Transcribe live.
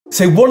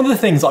So one of the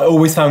things I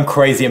always found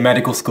crazy at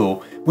medical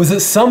school was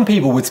that some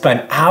people would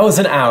spend hours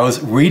and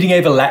hours reading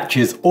over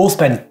lectures or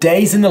spend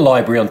days in the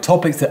library on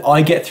topics that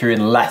I get through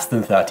in less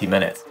than 30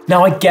 minutes.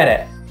 Now I get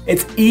it.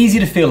 It's easy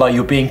to feel like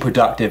you're being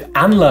productive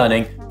and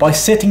learning by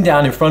sitting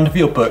down in front of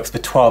your books for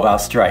 12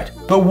 hours straight.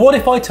 But what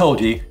if I told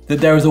you that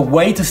there is a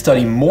way to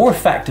study more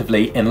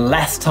effectively in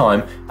less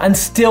time and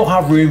still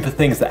have room for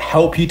things that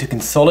help you to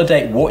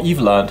consolidate what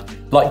you've learned,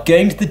 like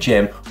going to the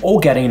gym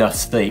or getting enough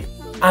sleep,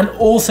 and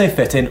also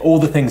fit in all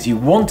the things you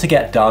want to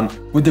get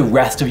done with the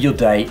rest of your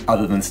day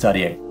other than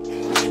studying?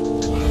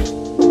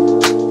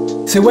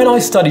 So when I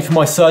studied for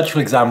my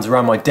surgical exams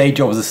around my day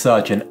job as a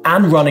surgeon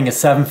and running a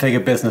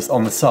 7-figure business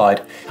on the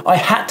side, I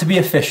had to be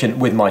efficient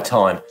with my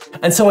time.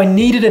 And so I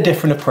needed a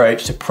different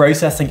approach to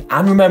processing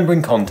and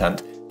remembering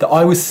content that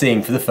I was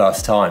seeing for the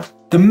first time.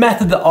 The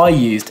method that I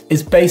used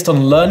is based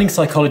on learning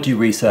psychology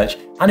research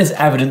and is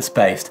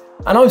evidence-based.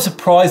 And I'm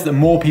surprised that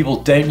more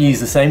people don't use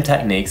the same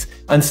techniques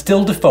and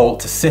still default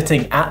to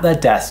sitting at their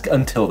desk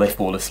until they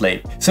fall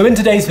asleep. So in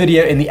today's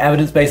video in the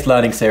evidence-based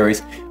learning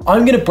series,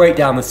 I'm going to break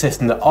down the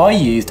system that I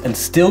used and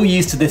still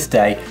use to this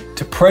day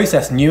to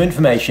process new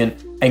information,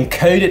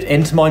 encode it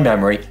into my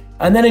memory,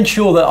 and then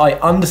ensure that I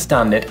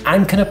understand it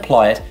and can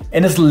apply it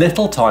in as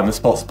little time as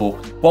possible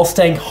while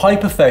staying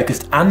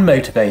hyper-focused and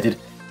motivated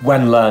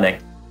when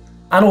learning.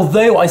 And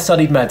although I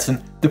studied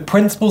medicine, the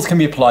principles can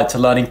be applied to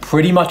learning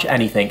pretty much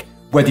anything,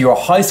 whether you're a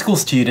high school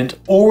student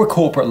or a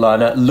corporate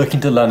learner looking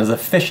to learn as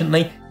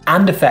efficiently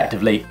and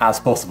effectively as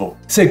possible.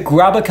 So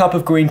grab a cup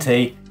of green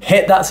tea,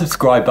 hit that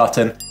subscribe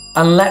button,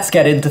 and let's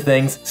get into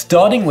things,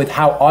 starting with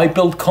how I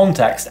build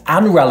context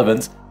and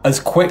relevance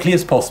as quickly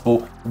as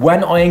possible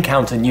when I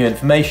encounter new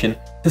information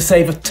to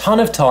save a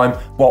ton of time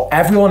while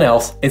everyone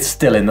else is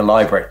still in the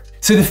library.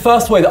 So the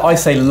first way that I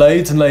save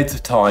loads and loads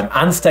of time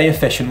and stay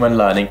efficient when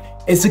learning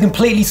is to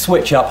completely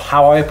switch up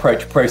how I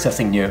approach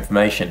processing new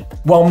information.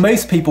 While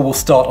most people will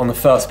start on the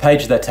first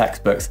page of their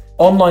textbooks,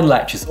 online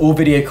lectures or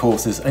video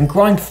courses and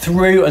grind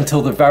through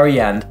until the very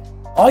end,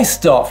 I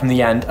start from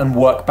the end and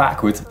work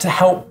backwards to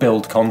help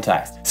build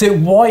context. So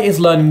why is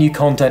learning new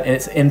content in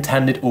its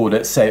intended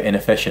order so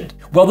inefficient?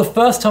 Well, the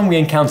first time we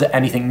encounter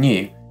anything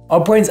new,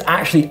 our brains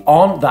actually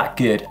aren't that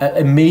good at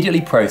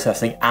immediately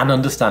processing and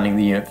understanding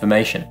the new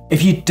information.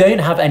 If you don't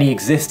have any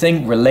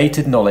existing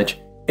related knowledge,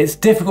 it's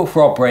difficult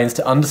for our brains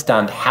to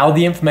understand how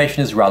the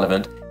information is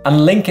relevant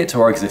and link it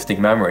to our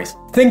existing memories.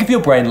 Think of your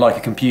brain like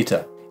a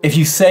computer. If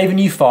you save a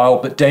new file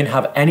but don't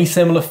have any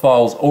similar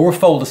files or a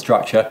folder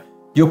structure,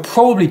 you're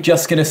probably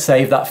just going to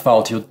save that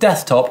file to your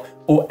desktop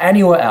or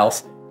anywhere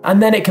else,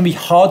 and then it can be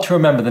hard to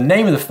remember the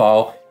name of the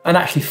file and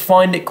actually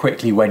find it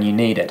quickly when you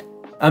need it.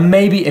 And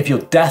maybe if your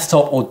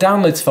desktop or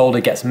downloads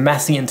folder gets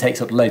messy and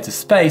takes up loads of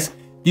space,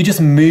 you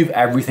just move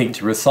everything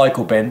to a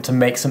recycle bin to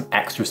make some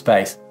extra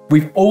space.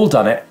 We've all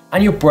done it,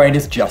 and your brain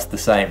is just the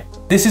same.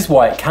 This is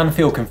why it can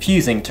feel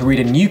confusing to read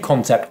a new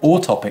concept or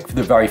topic for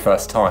the very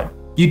first time.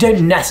 You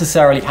don't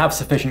necessarily have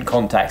sufficient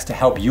context to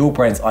help your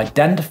brains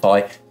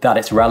identify that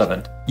it's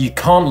relevant. You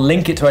can't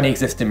link it to any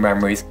existing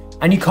memories,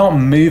 and you can't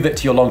move it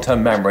to your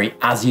long-term memory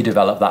as you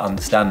develop that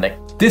understanding.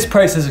 This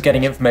process of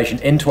getting information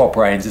into our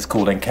brains is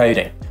called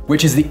encoding,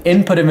 which is the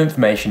input of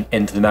information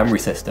into the memory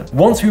system.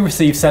 Once we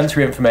receive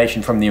sensory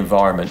information from the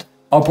environment,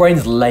 our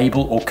brains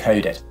label or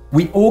code it.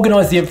 We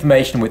organize the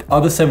information with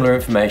other similar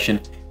information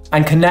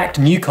and connect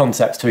new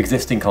concepts to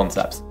existing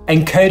concepts.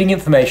 Encoding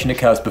information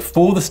occurs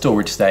before the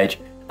storage stage,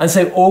 and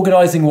so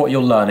organizing what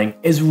you're learning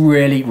is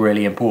really,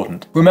 really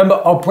important. Remember,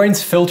 our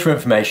brains filter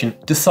information,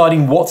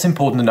 deciding what's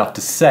important enough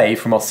to save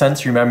from our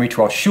sensory memory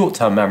to our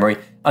short-term memory,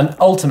 and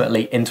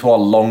ultimately into our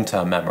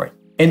long-term memory.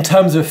 In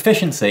terms of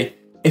efficiency,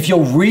 if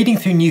you're reading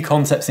through new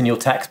concepts in your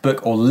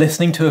textbook or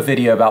listening to a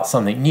video about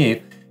something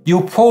new,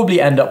 you'll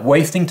probably end up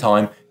wasting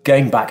time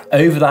going back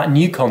over that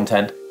new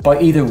content by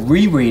either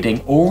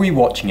rereading or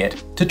rewatching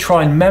it to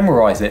try and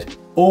memorize it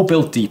or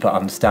build deeper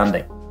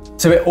understanding.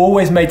 So it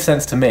always made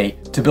sense to me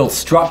to build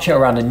structure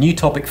around a new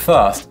topic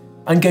first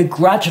and go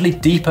gradually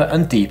deeper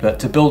and deeper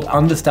to build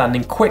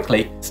understanding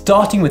quickly,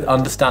 starting with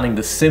understanding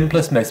the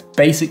simplest, most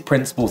basic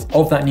principles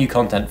of that new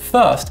content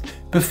first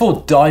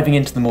before diving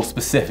into the more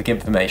specific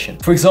information.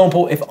 For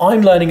example, if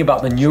I'm learning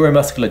about the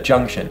neuromuscular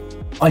junction,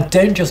 I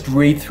don't just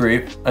read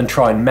through and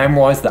try and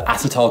memorize that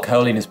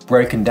acetylcholine is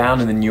broken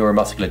down in the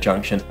neuromuscular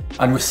junction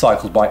and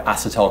recycled by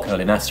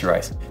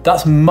acetylcholinesterase.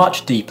 That's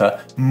much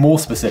deeper, more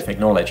specific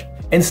knowledge.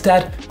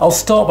 Instead, I'll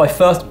start by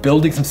first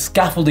building some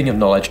scaffolding of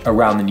knowledge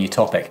around the new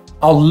topic.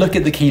 I'll look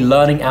at the key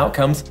learning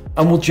outcomes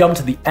and we'll jump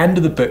to the end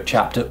of the book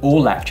chapter or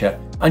lecture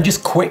and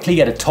just quickly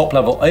get a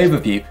top-level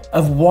overview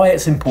of why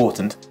it's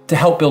important to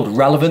help build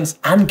relevance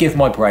and give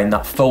my brain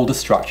that folder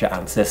structure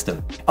and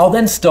system. I'll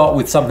then start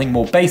with something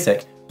more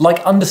basic, like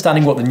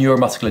understanding what the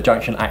neuromuscular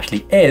junction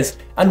actually is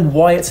and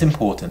why it's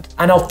important,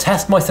 and I'll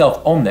test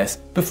myself on this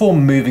before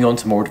moving on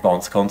to more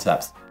advanced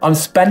concepts. I'm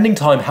spending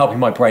time helping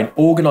my brain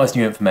organize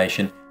new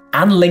information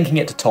and linking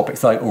it to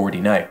topics that I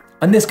already know,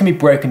 and this can be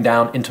broken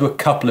down into a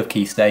couple of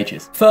key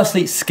stages.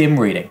 Firstly, skim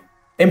reading.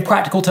 In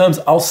practical terms,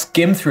 I'll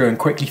skim through and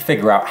quickly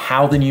figure out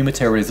how the new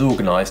material is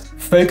organised,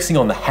 focusing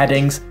on the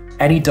headings,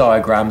 any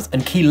diagrams,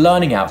 and key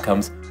learning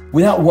outcomes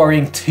without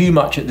worrying too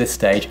much at this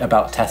stage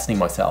about testing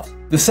myself.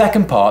 The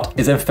second part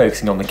is then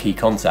focusing on the key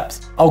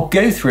concepts. I'll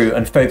go through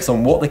and focus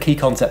on what the key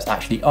concepts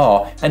actually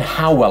are and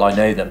how well I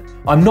know them.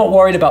 I'm not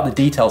worried about the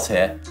details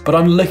here, but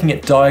I'm looking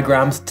at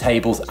diagrams,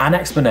 tables, and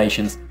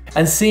explanations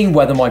and seeing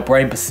whether my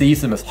brain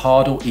perceives them as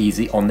hard or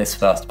easy on this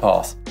first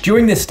pass.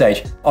 During this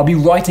stage, I'll be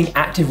writing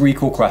active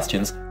recall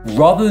questions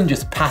rather than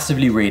just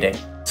passively reading,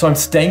 so I'm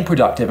staying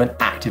productive and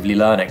actively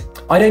learning.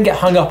 I don't get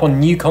hung up on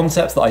new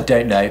concepts that I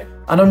don't know,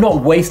 and I'm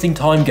not wasting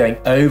time going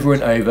over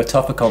and over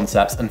tougher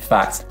concepts and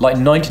facts like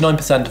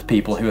 99% of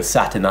people who are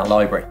sat in that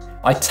library.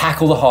 I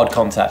tackle the hard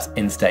concepts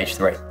in stage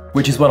 3,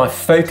 which is when I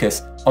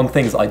focus on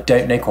things that I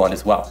don't know quite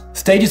as well.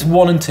 Stages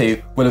 1 and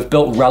 2 will have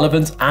built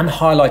relevance and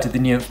highlighted the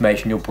new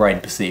information your brain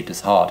perceived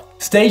as hard.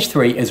 Stage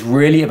 3 is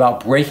really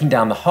about breaking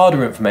down the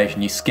harder information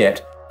you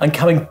skipped and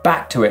coming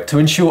back to it to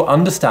ensure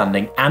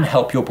understanding and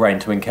help your brain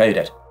to encode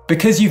it.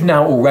 Because you've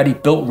now already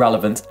built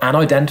relevance and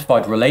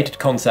identified related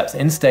concepts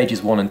in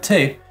stages 1 and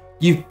 2,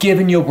 you've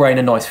given your brain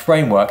a nice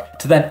framework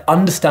to then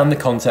understand the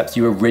concepts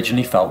you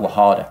originally felt were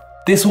harder.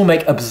 This will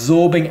make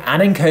absorbing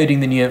and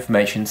encoding the new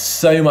information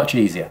so much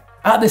easier.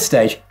 At this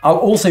stage, I'll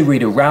also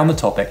read around the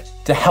topic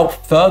to help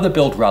further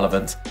build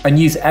relevance and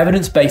use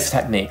evidence-based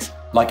techniques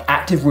like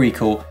active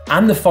recall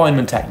and the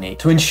Feynman technique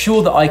to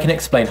ensure that I can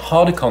explain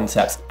harder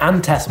concepts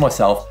and test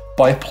myself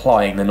by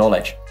applying the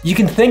knowledge. You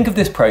can think of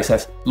this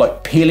process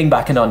like peeling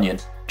back an onion,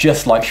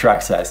 just like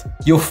Shrek says.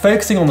 You're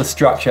focusing on the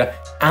structure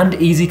and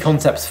easy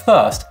concepts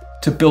first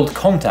to build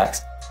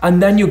context,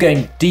 and then you're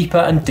going deeper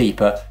and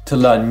deeper to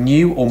learn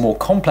new or more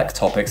complex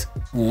topics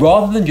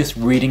rather than just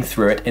reading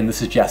through it in the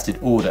suggested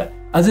order,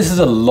 as this is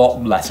a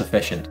lot less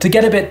efficient. To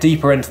get a bit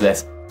deeper into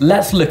this,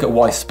 let's look at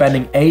why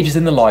spending ages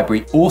in the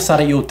library or sat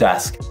at your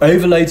desk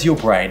overloads your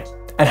brain,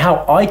 and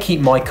how I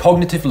keep my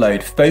cognitive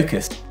load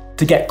focused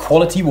to get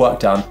quality work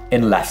done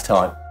in less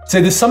time. So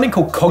there's something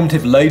called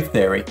cognitive load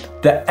theory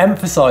that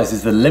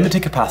emphasizes the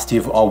limited capacity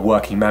of our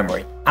working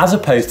memory, as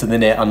opposed to the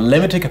near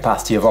unlimited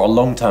capacity of our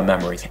long-term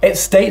memories. It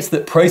states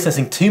that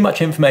processing too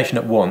much information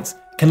at once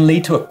can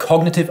lead to a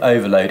cognitive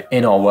overload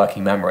in our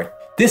working memory.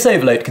 This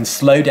overload can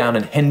slow down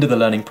and hinder the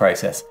learning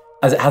process,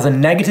 as it has a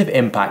negative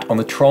impact on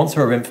the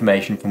transfer of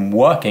information from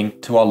working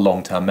to our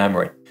long-term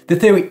memory. The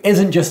theory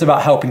isn't just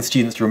about helping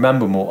students to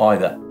remember more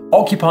either.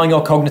 Occupying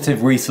our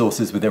cognitive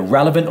resources with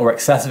irrelevant or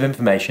excessive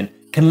information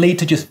can lead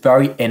to just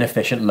very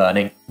inefficient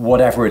learning,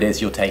 whatever it is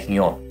you're taking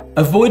on.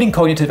 Avoiding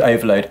cognitive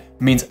overload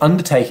means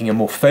undertaking a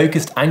more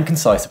focused and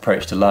concise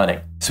approach to learning.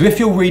 So if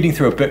you're reading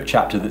through a book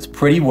chapter that's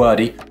pretty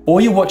wordy,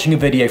 or you're watching a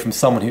video from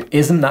someone who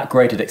isn't that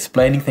great at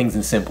explaining things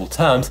in simple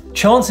terms,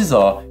 chances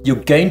are you're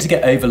going to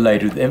get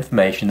overloaded with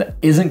information that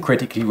isn't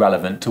critically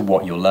relevant to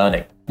what you're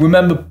learning.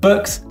 Remember,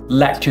 books,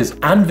 lectures,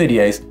 and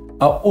videos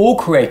are all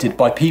created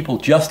by people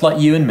just like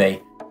you and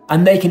me,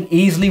 and they can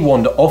easily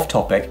wander off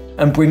topic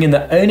and bring in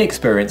their own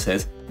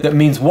experiences that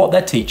means what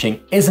they're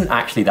teaching isn't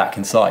actually that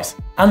concise.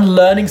 And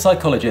learning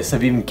psychologists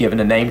have even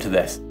given a name to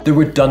this, the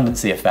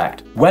redundancy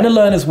effect. When a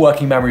learner's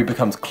working memory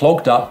becomes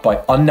clogged up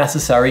by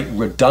unnecessary,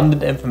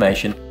 redundant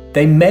information,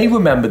 they may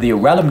remember the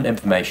irrelevant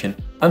information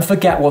and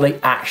forget what they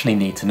actually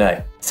need to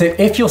know. So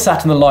if you're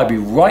sat in the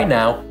library right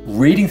now,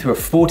 reading through a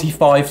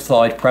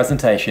 45-slide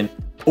presentation,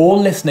 or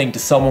listening to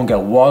someone go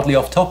wildly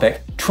off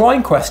topic, try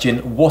and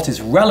question what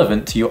is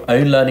relevant to your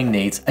own learning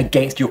needs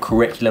against your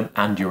curriculum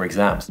and your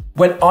exams.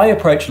 When I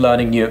approach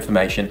learning new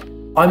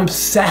information, I'm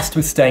obsessed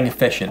with staying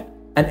efficient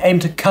and aim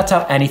to cut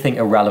out anything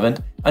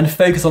irrelevant and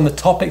focus on the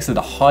topics that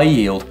are high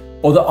yield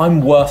or that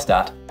I'm worst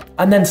at,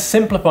 and then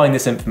simplifying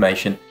this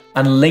information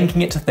and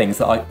linking it to things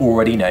that I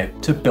already know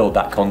to build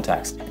that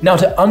context. Now,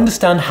 to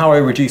understand how I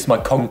reduce my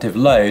cognitive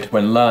load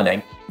when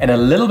learning in a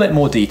little bit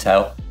more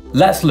detail,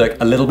 let's look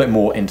a little bit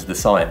more into the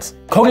science.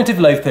 Cognitive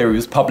load theory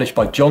was published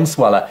by John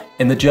Sweller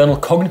in the journal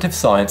Cognitive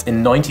Science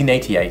in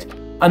 1988,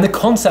 and the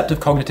concept of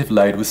cognitive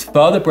load was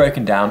further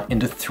broken down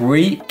into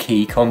 3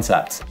 key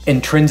concepts: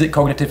 intrinsic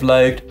cognitive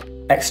load,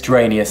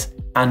 extraneous,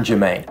 and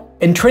germane.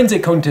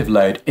 Intrinsic cognitive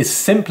load is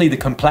simply the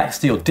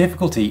complexity or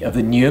difficulty of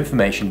the new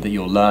information that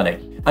you're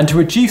learning. And to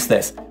reduce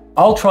this,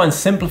 I'll try and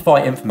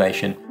simplify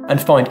information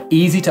and find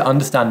easy to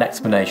understand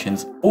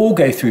explanations, or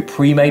go through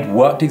pre-made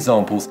worked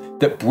examples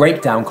that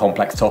break down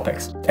complex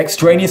topics.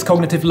 Extraneous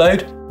cognitive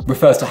load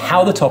refers to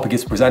how the topic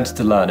is presented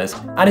to learners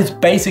and is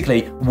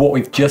basically what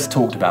we've just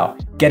talked about,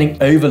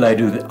 getting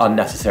overloaded with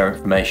unnecessary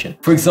information.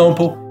 For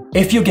example,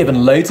 if you're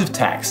given loads of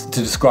text to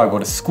describe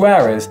what a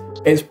square is,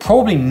 it's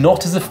probably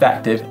not as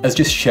effective as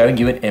just showing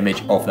you an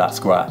image of that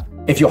square.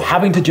 If you're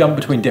having to jump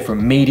between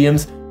different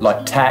mediums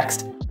like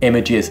text,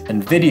 images,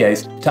 and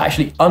videos to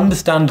actually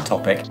understand a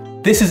topic,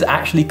 this is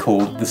actually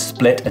called the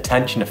split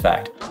attention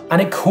effect, and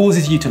it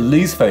causes you to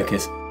lose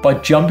focus by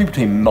jumping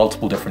between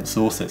multiple different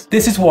sources.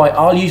 This is why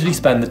I'll usually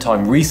spend the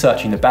time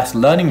researching the best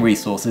learning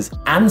resources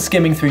and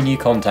skimming through new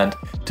content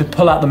to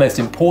pull out the most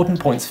important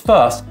points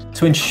first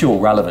to ensure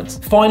relevance.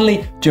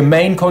 Finally,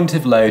 domain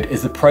cognitive load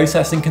is the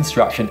processing,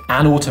 construction,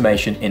 and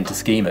automation into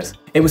schemas.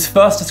 It was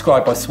first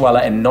described by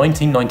Sweller in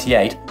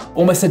 1998,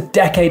 almost a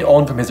decade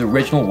on from his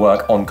original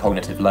work on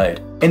cognitive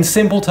load. In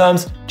simple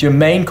terms,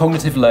 domain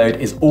cognitive load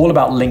is all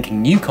about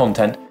linking new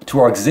content to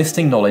our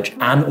existing knowledge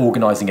and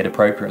organizing it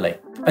appropriately.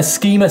 A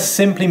schema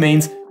simply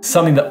means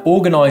something that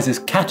organizes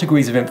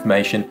categories of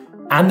information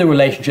and the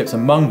relationships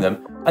among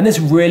them, and this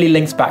really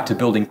links back to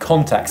building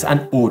context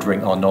and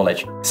ordering our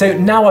knowledge. So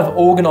now I've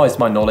organized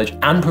my knowledge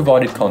and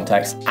provided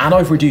context, and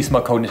I've reduced my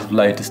cognitive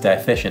load to stay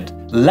efficient.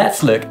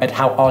 Let's look at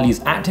how I'll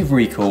use active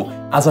recall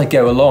as I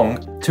go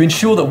along to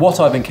ensure that what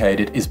I've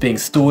encoded is being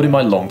stored in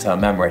my long-term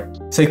memory.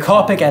 So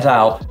Karpik et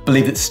al.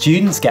 Believe that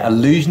students get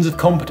illusions of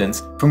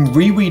competence from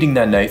rereading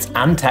their notes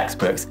and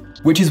textbooks,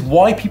 which is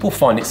why people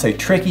find it so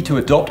tricky to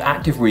adopt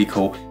active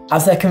recall,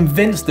 as they're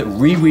convinced that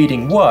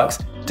rereading works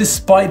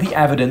despite the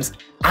evidence,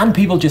 and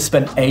people just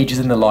spend ages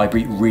in the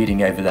library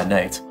reading over their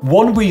notes.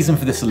 One reason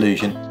for this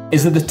illusion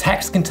is that the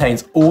text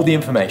contains all the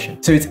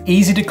information, so it's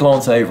easy to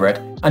glance over it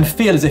and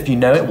feel as if you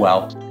know it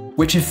well,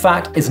 which in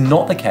fact is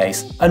not the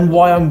case, and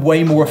why I'm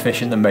way more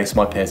efficient than most of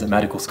my peers at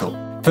medical school.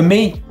 For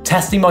me,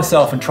 testing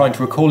myself and trying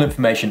to recall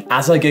information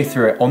as I go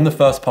through it on the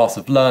first pass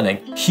of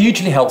learning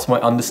hugely helps my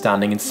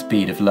understanding and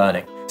speed of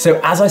learning. So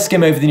as I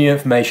skim over the new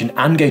information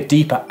and go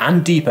deeper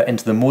and deeper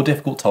into the more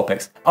difficult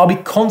topics, I'll be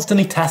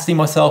constantly testing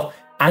myself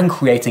and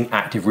creating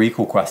active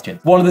recall questions.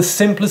 One of the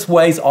simplest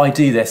ways I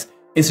do this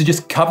is to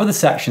just cover the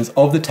sections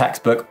of the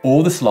textbook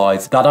or the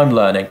slides that I'm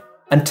learning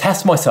and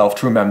test myself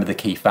to remember the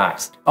key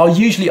facts. I'll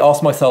usually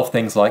ask myself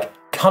things like,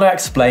 can I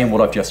explain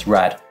what I've just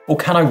read? Or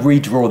can I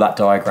redraw that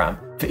diagram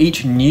for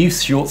each new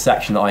short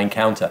section that I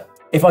encounter?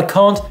 If I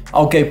can't,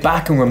 I'll go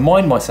back and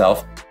remind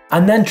myself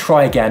and then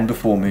try again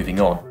before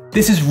moving on.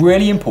 This is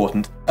really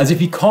important, as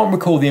if you can't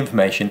recall the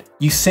information,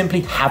 you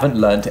simply haven't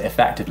learned it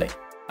effectively.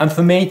 And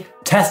for me,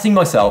 testing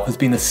myself has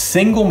been the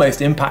single most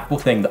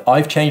impactful thing that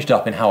I've changed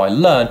up in how I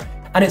learn,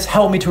 and it's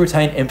helped me to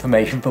retain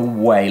information for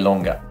way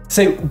longer.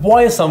 So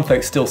why are some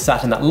folks still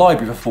sat in that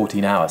library for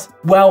 14 hours?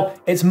 Well,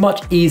 it's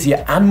much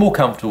easier and more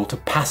comfortable to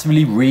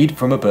passively read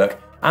from a book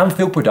and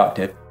feel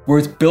productive,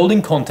 whereas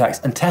building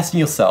context and testing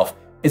yourself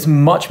is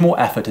much more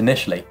effort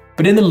initially.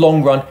 But in the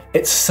long run,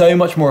 it's so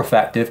much more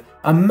effective,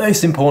 and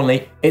most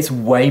importantly, it's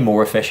way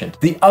more efficient.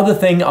 The other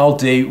thing I'll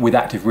do with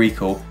active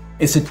recall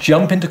is to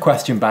jump into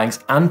question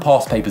banks and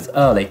past papers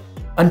early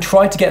and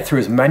try to get through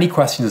as many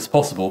questions as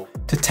possible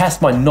to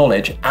test my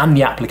knowledge and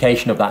the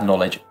application of that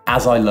knowledge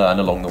as I learn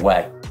along the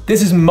way.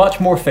 This is much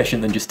more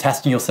efficient than just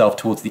testing yourself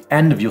towards the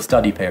end of your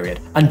study period,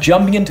 and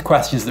jumping into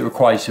questions that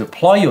require you to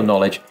apply your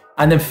knowledge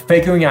and then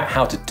figuring out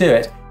how to do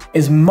it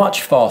is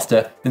much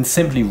faster than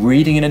simply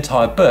reading an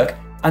entire book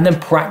and then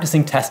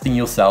practicing testing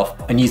yourself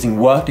and using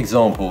worked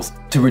examples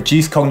to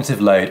reduce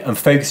cognitive load and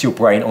focus your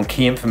brain on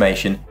key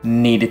information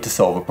needed to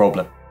solve a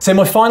problem. So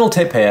my final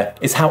tip here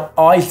is how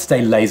I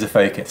stay laser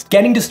focused.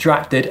 Getting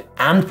distracted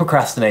and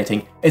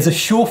procrastinating is a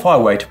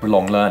surefire way to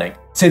prolong learning.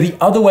 So the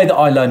other way that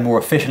I learn more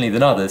efficiently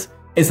than others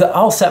is that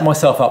I'll set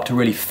myself up to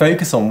really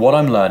focus on what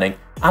I'm learning,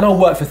 and I'll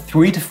work for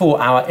 3 to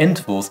 4 hour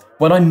intervals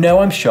when I know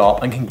I'm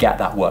sharp and can get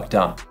that work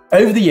done.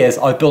 Over the years,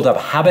 I've built up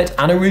a habit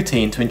and a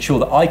routine to ensure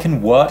that I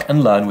can work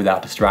and learn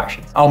without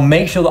distractions. I'll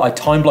make sure that I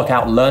time block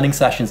out learning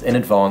sessions in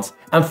advance,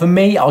 and for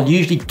me, I'll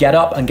usually get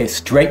up and go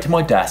straight to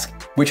my desk,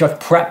 which I've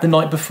prepped the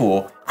night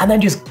before, and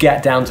then just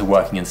get down to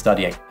working and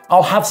studying.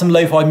 I'll have some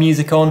lo-fi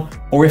music on,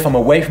 or if I'm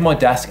away from my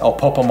desk, I'll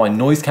pop on my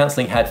noise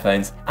cancelling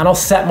headphones, and I'll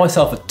set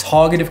myself a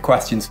target of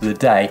questions for the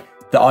day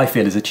that I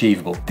feel is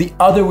achievable. The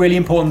other really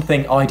important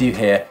thing I do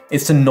here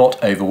is to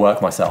not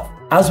overwork myself.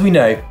 As we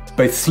know,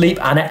 both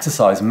sleep and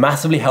exercise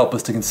massively help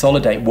us to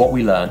consolidate what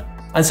we learn,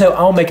 and so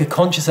I'll make a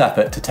conscious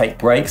effort to take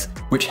breaks,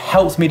 which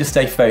helps me to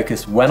stay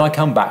focused when I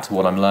come back to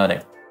what I'm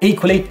learning.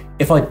 Equally,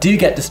 if I do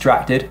get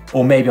distracted,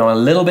 or maybe I'm a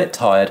little bit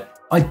tired,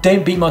 I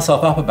don't beat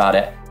myself up about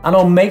it, and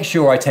I'll make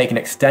sure I take an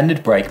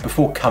extended break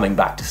before coming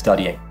back to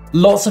studying.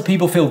 Lots of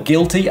people feel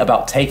guilty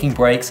about taking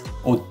breaks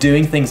or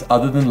doing things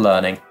other than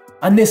learning,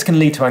 and this can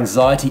lead to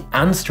anxiety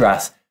and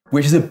stress,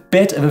 which is a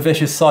bit of a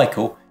vicious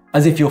cycle,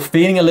 as if you're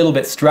feeling a little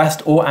bit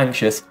stressed or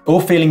anxious, or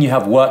feeling you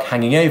have work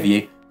hanging over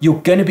you, you're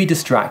going to be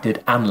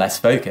distracted and less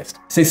focused.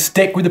 So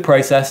stick with the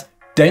process,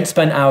 don't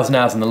spend hours and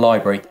hours in the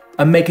library,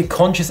 and make a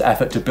conscious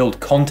effort to build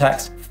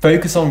context,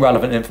 focus on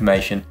relevant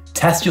information,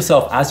 test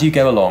yourself as you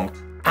go along,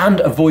 and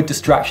avoid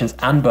distractions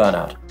and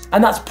burnout.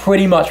 And that's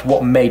pretty much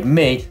what made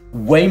me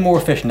way more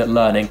efficient at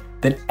learning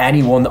than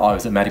anyone that I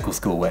was at medical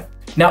school with.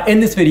 Now, in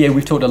this video,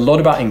 we've talked a lot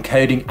about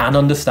encoding and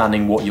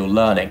understanding what you're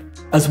learning,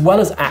 as well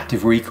as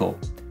active recall.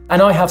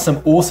 And I have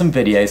some awesome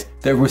videos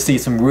that have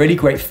received some really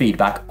great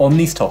feedback on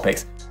these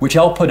topics, which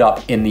I'll put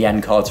up in the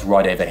end cards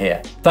right over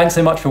here. Thanks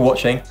so much for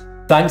watching.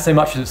 Thanks so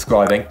much for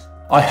subscribing.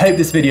 I hope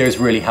this video is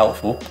really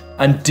helpful,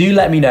 and do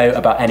let me know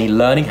about any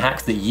learning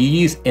hacks that you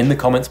use in the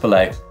comments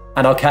below,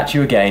 and I'll catch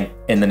you again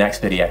in the next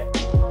video.